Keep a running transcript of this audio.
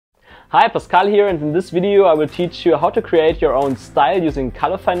Hi, Pascal here, and in this video I will teach you how to create your own style using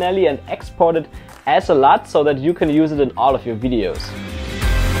Color Finale and export it as a LUT so that you can use it in all of your videos.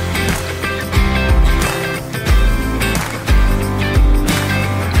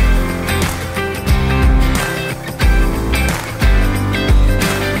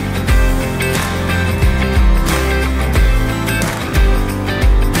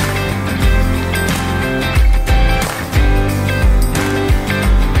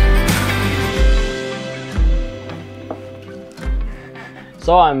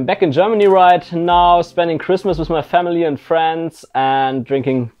 So I'm back in Germany right now, spending Christmas with my family and friends and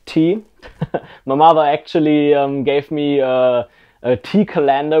drinking tea. My mother actually gave me a tea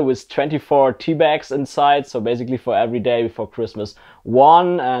calendar with 24 tea bags inside, so basically for every day before Christmas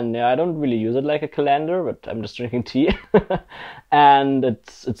one. And yeah, I don't really use it like a calendar, but I'm just drinking tea. And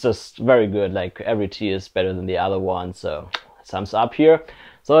it's just very good, like every tea is better than the other one, so thumbs up here.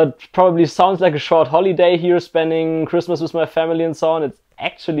 So it probably sounds like a short holiday here, spending Christmas with my family and so on. It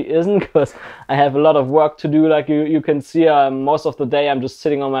actually isn't, because I have a lot of work to do. Like you can see, most of the day I'm just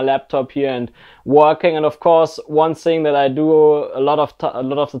sitting on my laptop here and working. And of course, one thing that I do a lot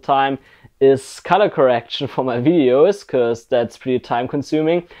of the time is color correction for my videos, because that's pretty time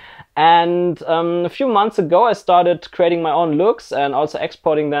consuming. And a few months ago I started creating my own looks and also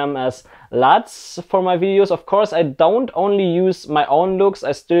exporting them as LUTs for my videos. Of course, I don't only use my own looks,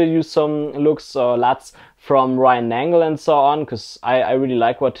 I still use some looks or LUTs from Ryan Nangle and so on, because I really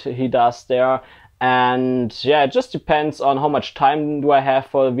like what he does there. And yeah, it just depends on how much time do I have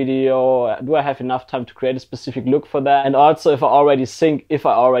for the video, do I have enough time to create a specific look for that, and also if I already think if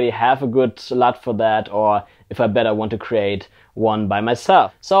I already have a good LUT for that, or if I better want to create one by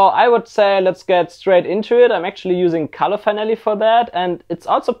myself. So I would say let's get straight into it. I'm actually using Color Finale for that, and it's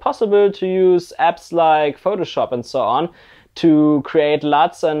also possible to use apps like Photoshop and so on to create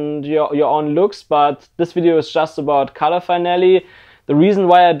LUTs and your own looks, but this video is just about Color Finale. The reason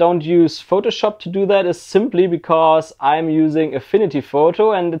why I don't use Photoshop to do that is simply because I'm using Affinity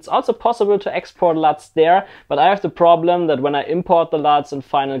Photo, and it's also possible to export LUTs there, but I have the problem that when I import the LUTs in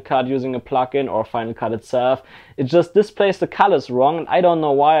Final Cut using a plugin or Final Cut itself, it just displays the colors wrong, and I don't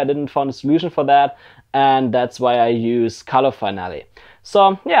know why. I didn't find a solution for that, and that's why I use Color Finale.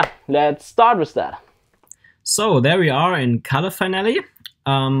 So yeah, let's start with that. So there we are in Color Finale.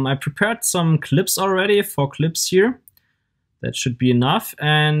 I prepared some clips already, 4 clips here. That should be enough.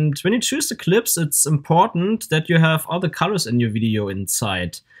 And when you choose the clips, it's important that you have all the colors in your video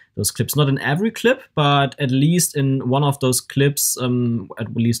inside those clips. Not in every clip, but at least in one of those clips,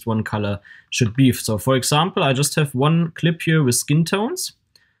 at least one color should be. So for example, I just have one clip here with skin tones.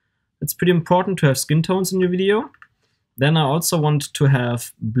 It's pretty important to have skin tones in your video. Then I also want to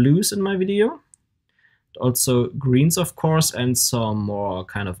have blues in my video. Also greens, of course, and some more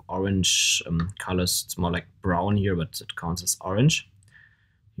kind of orange colors. It's more like brown here, but it counts as orange.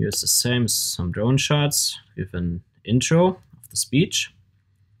 Here's the same, some drone shots with an intro of the speech.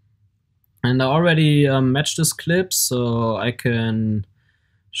 And I already matched this clip, so I can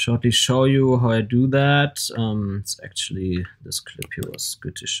shortly show you how I do that. It's actually, this clip here was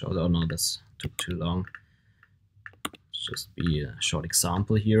good to show. Oh no, this took too long. Let's just be a short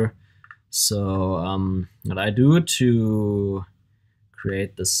example here. So what I do to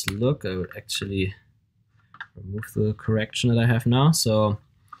create this look, I would actually remove the correction that I have now. So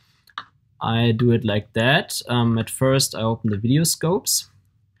I do it like that. At first I open the video scopes,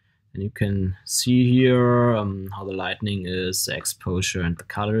 and you can see here how the lighting is, the exposure and the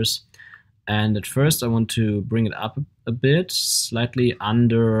colors. And at first I want to bring it up a bit, slightly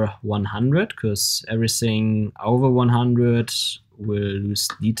under 100, because everything over 100 will lose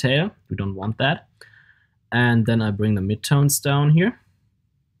detail. We don't want that. And then I bring the midtones down here.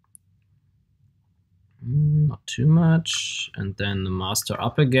 Not too much. And then the master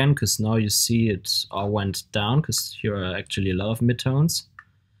up again, because now you see it all went down, because here are actually a lot of midtones.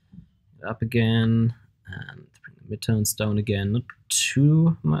 Up again, and bring the midtones down again, not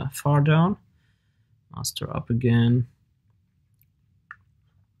too far down. Master up again.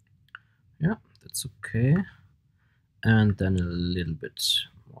 Yeah, that's okay. And then a little bit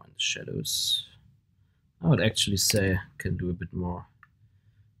more in the shadows. I would actually say I can do a bit more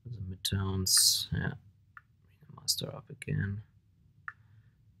with the midtones. Yeah, master up again.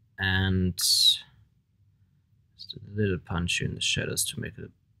 And just a little punch here in the shadows to make it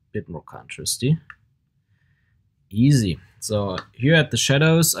a bit more contrasty. Easy. So here at the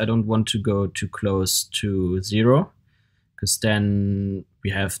shadows, I don't want to go too close to 0, because then we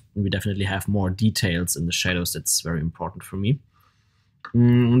definitely have more details in the shadows. That's very important for me.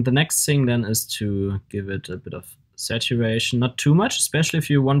 The next thing then is to give it a bit of saturation, not too much, especially if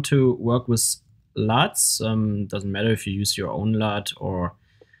you want to work with LUTs. Doesn't matter if you use your own LUT or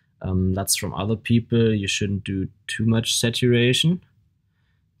LUTs from other people. You shouldn't do too much saturation.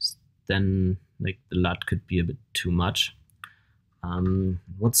 Then like the LUT could be a bit too much.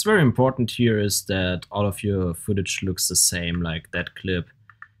 What's very important here is that all of your footage looks the same, like that clip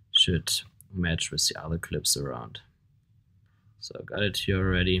should match with the other clips around. So I got it here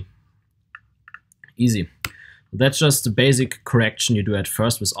already. Easy. That's just the basic correction you do at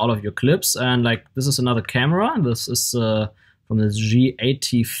first with all of your clips. And like this is another camera. This is from the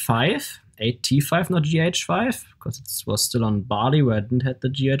G85, 8T5, not GH5, because it was still on Bali where I didn't have the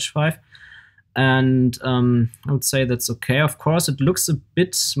GH5. And I would say that's okay. Of course, it looks a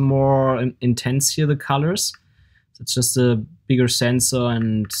bit more intense here, the colors. So it's just a bigger sensor,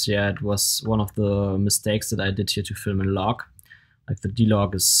 and yeah, it was one of the mistakes that I did here to film in log. Like the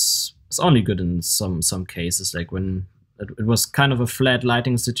D-log is only good in some cases. Like when it was kind of a flat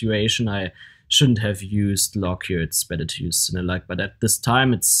lighting situation, I shouldn't have used log here. It's better to use Cinelog. But at this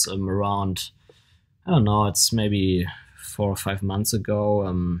time, it's around, I don't know, it's maybe 4 or 5 months ago.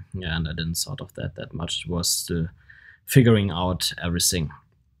 Yeah, and I didn't thought of that much. It was still figuring out everything.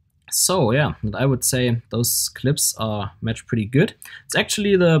 So yeah, and I would say those clips are match pretty good. It's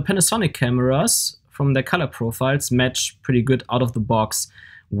actually the Panasonic cameras from their color profiles match pretty good out of the box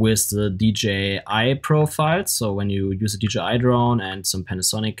with the DJI profile. So when you use a DJI drone and some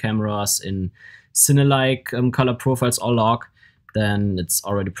Panasonic cameras in Cine-like color profiles or log, then it's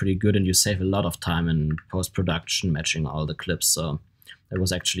already pretty good and you save a lot of time in post-production matching all the clips. So it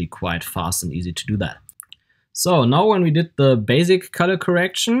was actually quite fast and easy to do that. So now when we did the basic color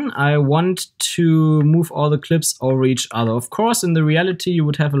correction, I want to move all the clips over each other. Of course, in the reality, you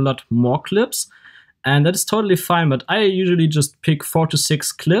would have a lot more clips, and that is totally fine, but I usually just pick 4 to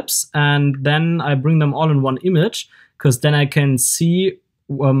 6 clips and then I bring them all in one image, because then I can see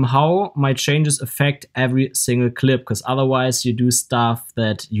how my changes affect every single clip, because otherwise you do stuff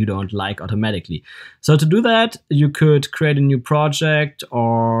that you don't like automatically. So to do that, you could create a new project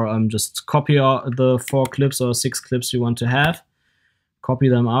or just copy the 4 clips or 6 clips you want to have, copy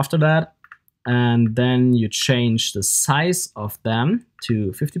them after that, and then you change the size of them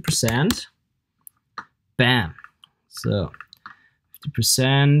to 50%. Bam. So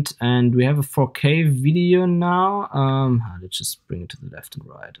 50%, and we have a 4K video now. Let's just bring it to the left and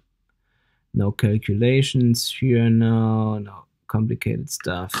right. No calculations here now, no complicated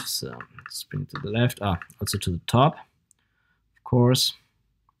stuff. So let's bring it to the left. Also to the top, of course.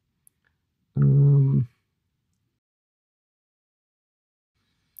 And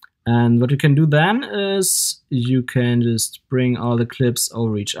what you can do then is you can just bring all the clips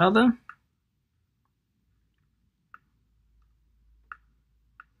over each other.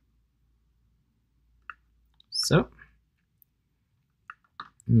 So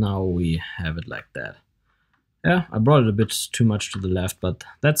now we have it like that. Yeah, I brought it a bit too much to the left, but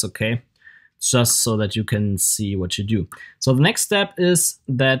that's okay. It's just so that you can see what you do. So the next step is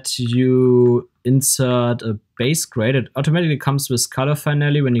that you insert a base grade. It automatically comes with Color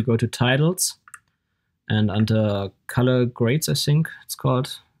Finale when you go to Titles. And under Color Grades, I think it's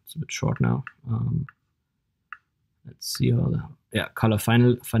called. It's a bit short now. Let's see how the, yeah, Color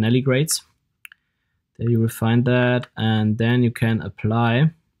Finale Grades. There you will find that, and then you can apply.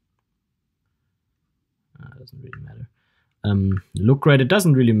 Doesn't really matter. Look grade, it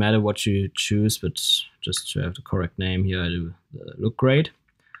doesn't really matter what you choose, but just to have the correct name here, I do the look grade.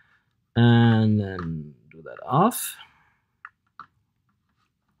 And then do that off.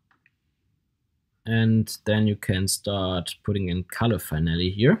 And then you can start putting in Color Finale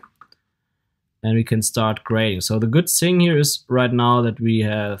here. And we can start grading. So the good thing here is right now that we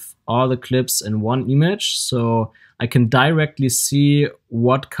have all the clips in one image. So I can directly see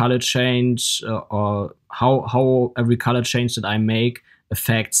what color change or how every color change that I make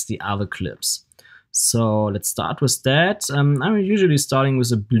affects the other clips. So let's start with that. I'm usually starting with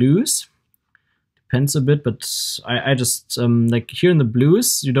the blues. Depends a bit, but I just, like here in the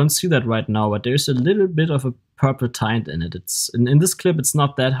blues, you don't see that right now, but there's a little bit of a purple tint in it. It's in this clip, it's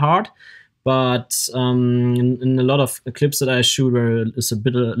not that hard. But in a lot of clips that I shoot where it's a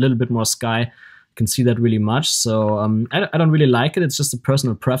little bit more sky, you can see that really much. So I don't really like it. It's just a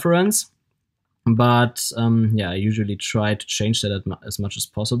personal preference. But yeah, I usually try to change that as much as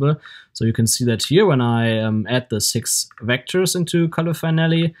possible. So you can see that here when I add the 6 vectors into Color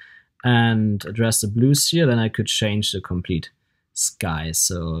Finale and address the blues here, then I could change the complete sky.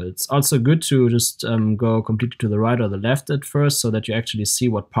 So it's also good to just go completely to the right or the left at first, so that you actually see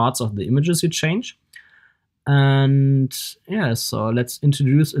what parts of the images you change. And yeah, so let's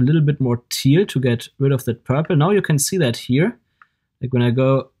introduce a little bit more teal to get rid of that purple. Now you can see that here, like when I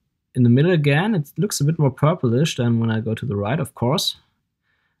go in the middle again, it looks a bit more purplish than when I go to the right, of course.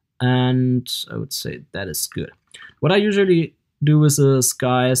 And I would say that is good. What I usually do with the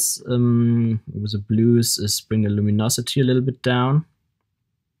skies, with the blues, is bring the luminosity a little bit down.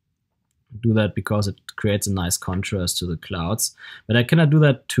 Do that because it creates a nice contrast to the clouds. But I cannot do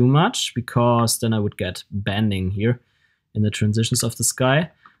that too much because then I would get banding here in the transitions of the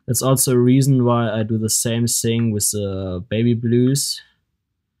sky. That's also a reason why I do the same thing with the baby blues.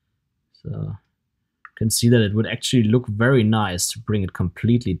 So you can see that it would actually look very nice to bring it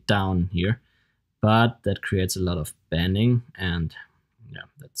completely down here. But that creates a lot of banding, and yeah,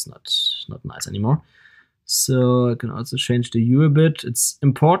 that's not nice anymore. So I can also change the hue a bit. It's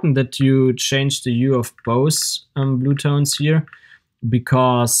important that you change the hue of both blue tones here,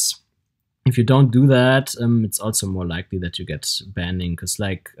 because if you don't do that, it's also more likely that you get banding. Because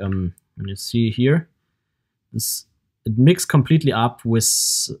like when you see here, it mixed completely up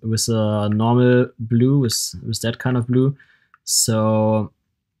with a normal blue, with that kind of blue. So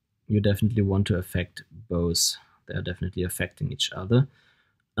you definitely want to affect both. They are definitely affecting each other.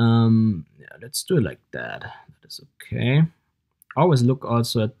 Yeah, let's do it like that. That is okay. Always look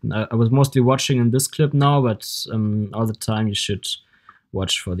also at, I was mostly watching in this clip now, but all the time you should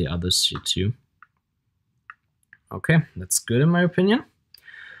watch for the others here too. Okay, that's good in my opinion.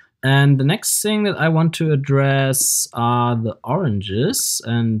 And the next thing that I want to address are the oranges,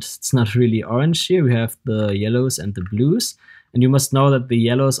 and it's not really orange here. We have the yellows and the blues. And you must know that the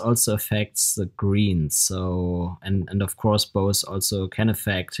yellows also affects the greens. So, and of course, both also can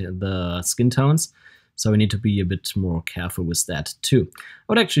affect the skin tones. So we need to be a bit more careful with that too. I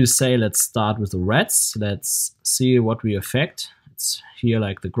would actually say let's start with the reds. Let's see what we affect. It's here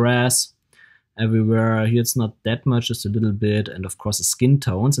like the grass. Everywhere here it's not that much, just a little bit. And of course the skin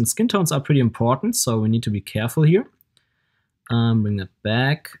tones. And skin tones are pretty important, so we need to be careful here. Bring that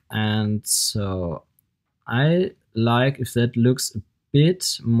back. And so I like if that looks a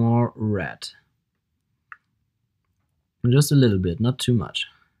bit more red. Just a little bit, not too much.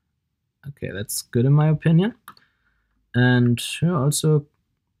 Okay, that's good in my opinion. And yeah, also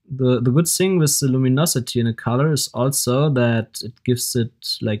the good thing with the luminosity in a color is also that it gives it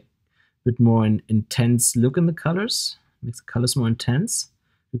like a bit more intense look in the colors. Makes the colors more intense.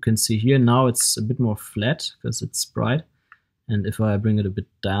 You can see here now it's a bit more flat because it's bright. And if I bring it a bit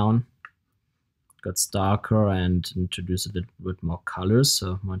down, got darker and introduce a little bit more colors,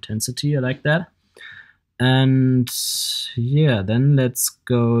 so more intensity. I like that. And yeah, then let's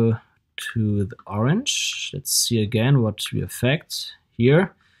go to the orange. Let's see again what we affect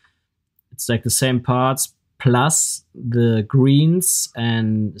here. It's like the same parts plus the greens,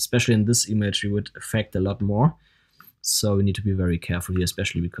 and especially in this image we would affect a lot more. So we need to be very careful here,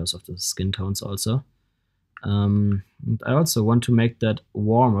 especially because of the skin tones also. And I also want to make that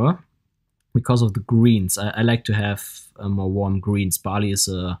warmer because of the greens. I like to have more warm greens. Bali is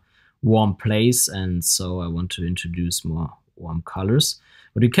a warm place, and so I want to introduce more warm colors.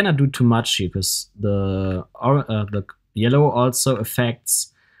 But you cannot do too much here because the yellow also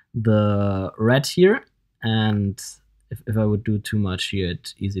affects the red here, and if I would do too much here,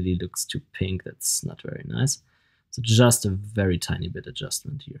 it easily looks too pink. That's not very nice. So just a very tiny bit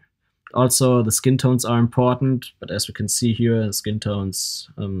adjustment here. Also, the skin tones are important, but as we can see here, the skin tones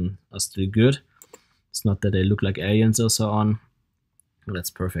are still good. It's not that they look like aliens or so on. Well, that's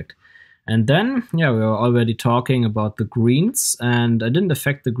perfect. And then, yeah, we were already talking about the greens, and I didn't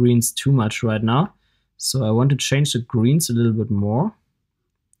affect the greens too much right now. So I want to change the greens a little bit more.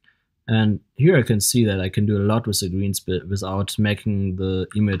 And here I can see that I can do a lot with the greens, but without making the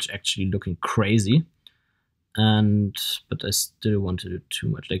image actually looking crazy. But I still want to do too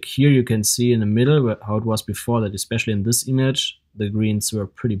much. Like here you can see in the middle how it was before, that especially in this image the greens were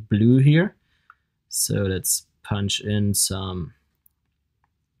pretty blue here. So let's punch in some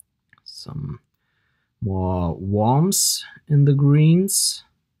more warmth in the greens.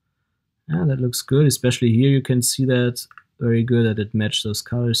 Yeah, that looks good. Especially here you can see that very good, that it matched those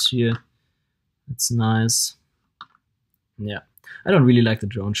colors here. It's nice. Yeah. I don't really like the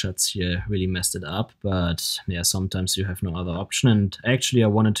drone shots here, really messed it up, but yeah, sometimes you have no other option. And actually I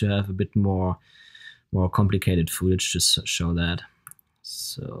wanted to have a bit more complicated footage to show that.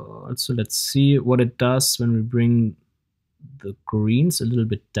 So also let's see what it does when we bring the greens a little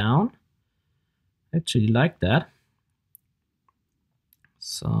bit down. I actually like that.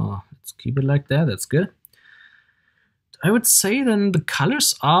 So let's keep it like that, that's good. I would say then the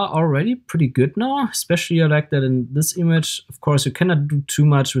colors are already pretty good now, especially I like that in this image. Of course, you cannot do too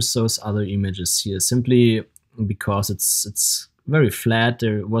much with those other images here, simply because it's very flat.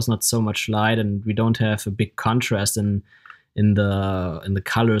 There was not so much light, and we don't have a big contrast in the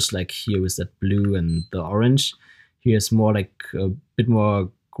colors like here with that blue and the orange. Here's more like a bit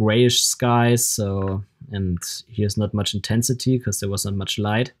more grayish skies, so, and here's not much intensity because there was not much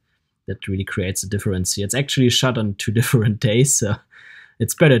light. That really creates a difference here. It's actually shot on 2 different days, so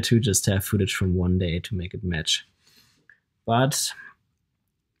it's better to just have footage from one day to make it match. But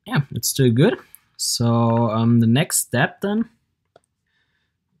yeah, it's still good. So the next step then,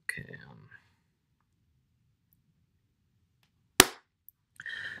 okay.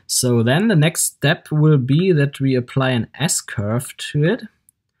 So then the next step will be that we apply an S-curve to it,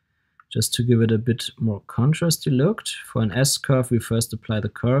 just to give it a bit more contrasty look. For an S-curve, we first apply the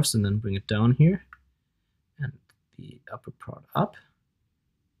curves and then bring it down here, and the upper part up.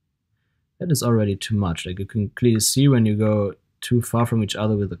 That is already too much. Like you can clearly see when you go too far from each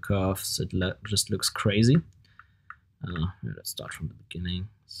other with the curves, it just looks crazy. Let's start from the beginning.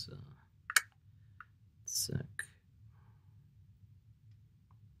 So, sec.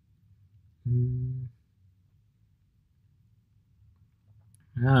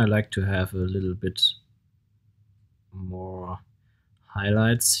 I like to have a little bit more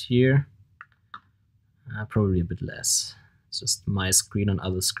highlights here. Probably a bit less. It's just my screen. On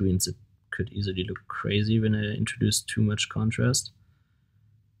other screens it could easily look crazy when I introduce too much contrast.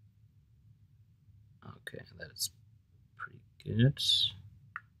 Okay, that's pretty good.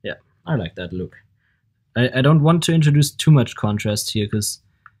 Yeah, I like that look. I don't want to introduce too much contrast here, because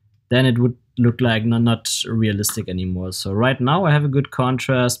then it would look like not realistic anymore. So right now I have a good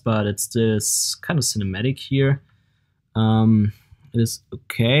contrast, but it's this kind of cinematic here. It is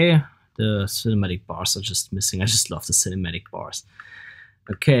okay. The cinematic bars are just missing. I just love the cinematic bars.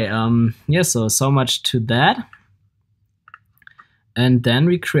 Okay, yeah, so much to that. And then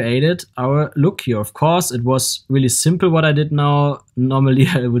we created our look here. Of course, it was really simple what I did now. Normally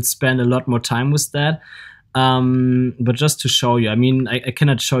I would spend a lot more time with that. But just to show you, I mean, I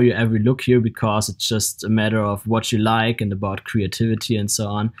cannot show you every look here because it's just a matter of what you like and about creativity and so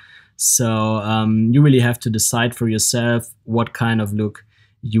on. So you really have to decide for yourself what kind of look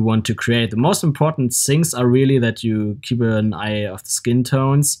you want to create. The most important things are really that you keep an eye of the skin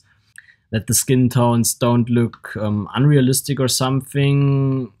tones, that the skin tones don't look unrealistic or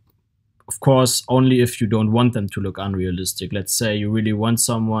something. Of course, only if you don't want them to look unrealistic. Let's say you really want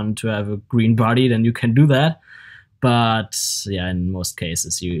someone to have a green body, then you can do that. But yeah, in most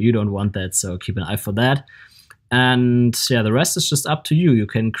cases, you don't want that, so keep an eye for that. And yeah, the rest is just up to you. You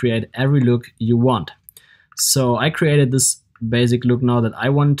can create every look you want. So I created this basic look now that I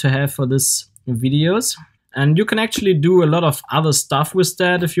want to have for this videos. And you can actually do a lot of other stuff with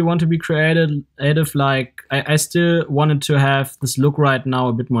that if you want to be creative. Like I still wanted to have this look right now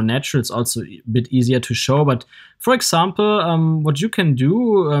a bit more natural. It's also a bit easier to show. But for example, what you can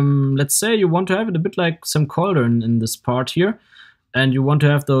do, let's say you want to have it a bit like Sam Calder in this part here. And you want to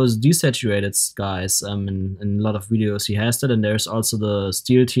have those desaturated skies. In a lot of videos he has that. And there's also the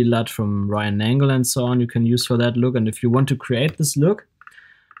Steel Tea LUT from Ryan Nangle and so on you can use for that look. And if you want to create this look,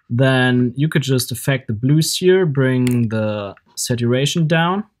 then you could just affect the blues here, bring the saturation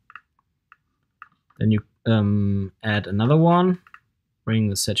down. Then you add another one, bring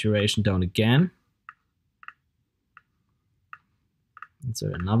the saturation down again.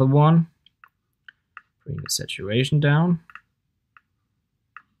 Insert another one, bring the saturation down.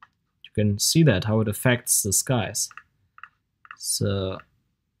 You can see that, how it affects the skies. So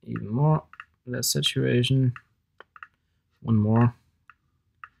even more, less saturation, one more.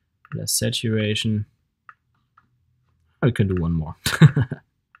 Less saturation. I can do one more.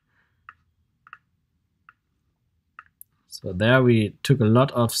 So there we took a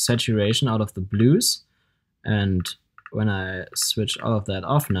lot of saturation out of the blues, and when I switch all of that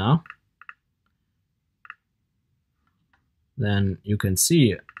off now, then you can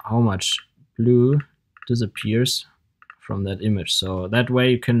see how much blue disappears from that image. So that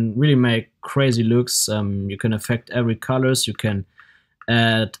way you can really make crazy looks. You can affect every colors. You can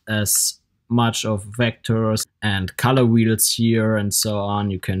add as much of vectors and color wheels here and so on.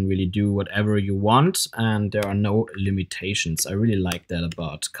 You can really do whatever you want, and there are no limitations. I really like that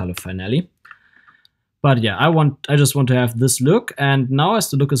about Color Finale. But yeah, I just want to have this look, and now as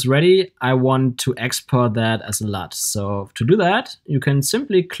the look is ready, I want to export that as a LUT. So to do that, you can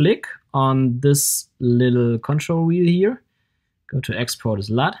simply click on this little control wheel here, go to Export as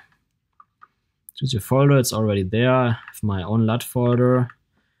LUT. Choose your folder, it's already there. I have my own LUT folder.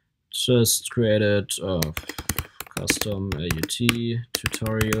 Just created Color custom LUT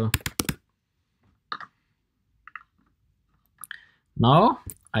tutorial. Now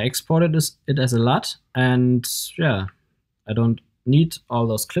I exported it as a LUT, and yeah, I don't need all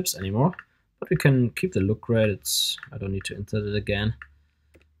those clips anymore, but we can keep the look grade. I don't need to insert it again.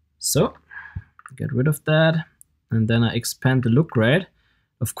 So get rid of that, and then I expand the look grade.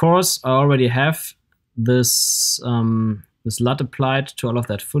 Of course, I already have this this LUT applied to all of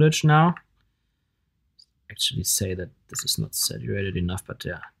that footage now. Actually say that this is not saturated enough, but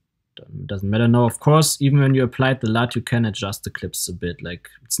yeah, doesn't matter now. Of course, even when you applied the LUT, you can adjust the clips a bit. Like,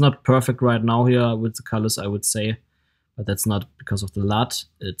 it's not perfect right now here with the colors, I would say, but that's not because of the LUT.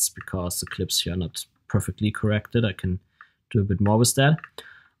 It's because the clips here are not perfectly corrected. I can do a bit more with that.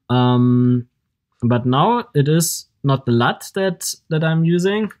 But now it is not the LUT that I'm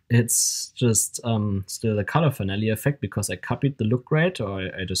using. It's just still the color finale effect, because I copied the look grade, or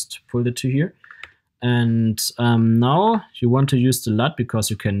I just pulled it to here. And now you want to use the LUT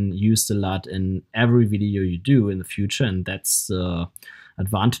because you can use the LUT in every video you do in the future, and that's the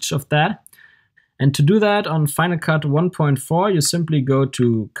advantage of that. And to do that on Final Cut 1.4, you simply go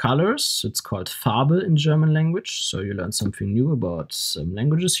to Colors. It's called Farbe in German language, so you learn something new about some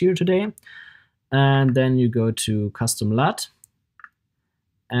languages here today. And then you go to Custom LUT,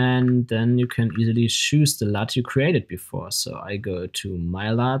 and then you can easily choose the LUT you created before. So I go to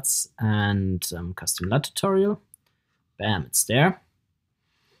My LUTs and Custom LUT Tutorial. Bam, it's there.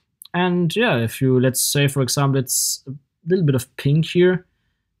 And yeah, if you, let's say, for example, it's a little bit of pink here,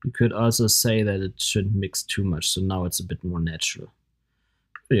 you could also say that it shouldn't mix too much, so now it's a bit more natural.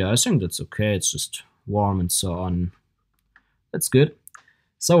 But yeah, I think that's okay. It's just warm and so on. That's good.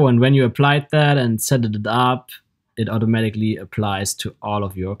 So when you applied that and set it up, it automatically applies to all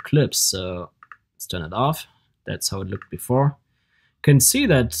of your clips. So let's turn it off. That's how it looked before. You can see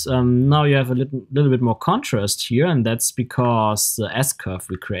that now you have a little bit more contrast here, and that's because the S-curve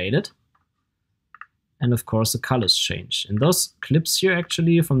we created. And of course the colors change. In those clips here,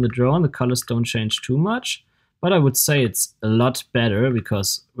 actually, from the drone, the colors don't change too much. But I would say it's a lot better,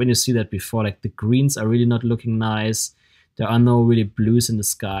 because when you see that before, like, the greens are really not looking nice. There are no really blues in the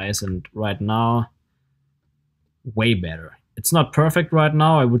skies, and right now, way better. It's not perfect right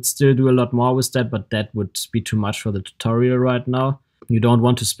now. I would still do a lot more with that, but that would be too much for the tutorial right now. You don't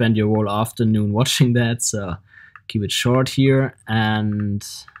want to spend your whole afternoon watching that, so keep it short here. And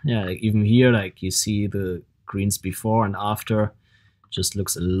yeah, like, even here, like, you see the greens before and after, just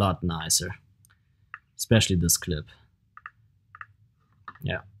looks a lot nicer, especially this clip.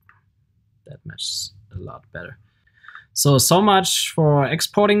 Yeah, that matches a lot better. So much for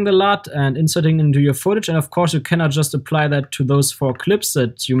exporting the LUT and inserting into your footage. And of course, you cannot just apply that to those 4 clips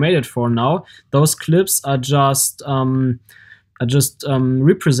that you made it for now. Those clips are just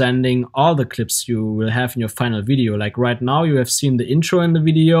representing all the clips you will have in your final video. Like right now, you have seen the intro in the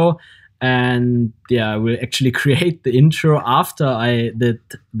video, and yeah, I will actually create the intro after I did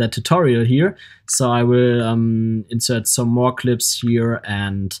that tutorial here. So I will insert some more clips here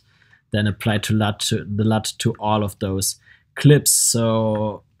and then apply the LUT to all of those clips.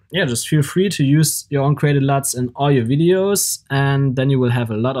 So yeah, just feel free to use your own created LUTs in all your videos, and then you will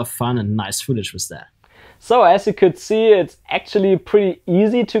have a lot of fun and nice footage with that. So as you could see, it's actually pretty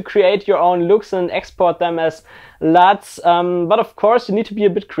easy to create your own looks and export them as LUTs. But of course, you need to be a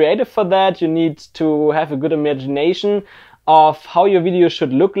bit creative for that. You need to have a good imagination of how your video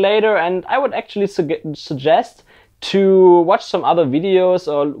should look later. And I would actually suggest to watch some other videos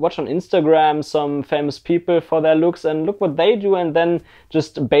or watch on Instagram some famous people for their looks and look what they do, and then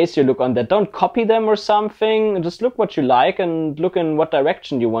just base your look on that. Don't copy them or something. Just look what you like and look in what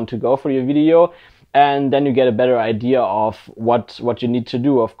direction you want to go for your video. And then you get a better idea of what you need to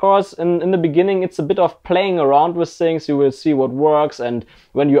do. Of course, in the beginning, it's a bit of playing around with things. You will see what works, and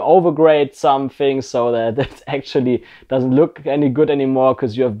when you overgrade something so that it actually doesn't look any good anymore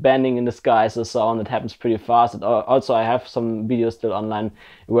because you have banding in the skies or so on, it happens pretty fast. Also, I have some videos still online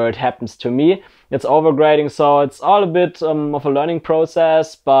where it happens to me. It's overgrading, so it's all a bit of a learning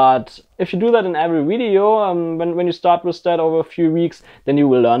process. But if you do that in every video, when you start with that over a few weeks, then you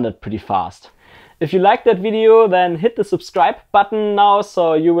will learn that pretty fast. If you liked that video, then hit the subscribe button now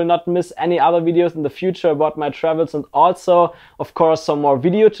so you will not miss any other videos in the future about my travels, and also, of course, some more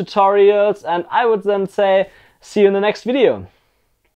video tutorials. And I would then say, see you in the next video.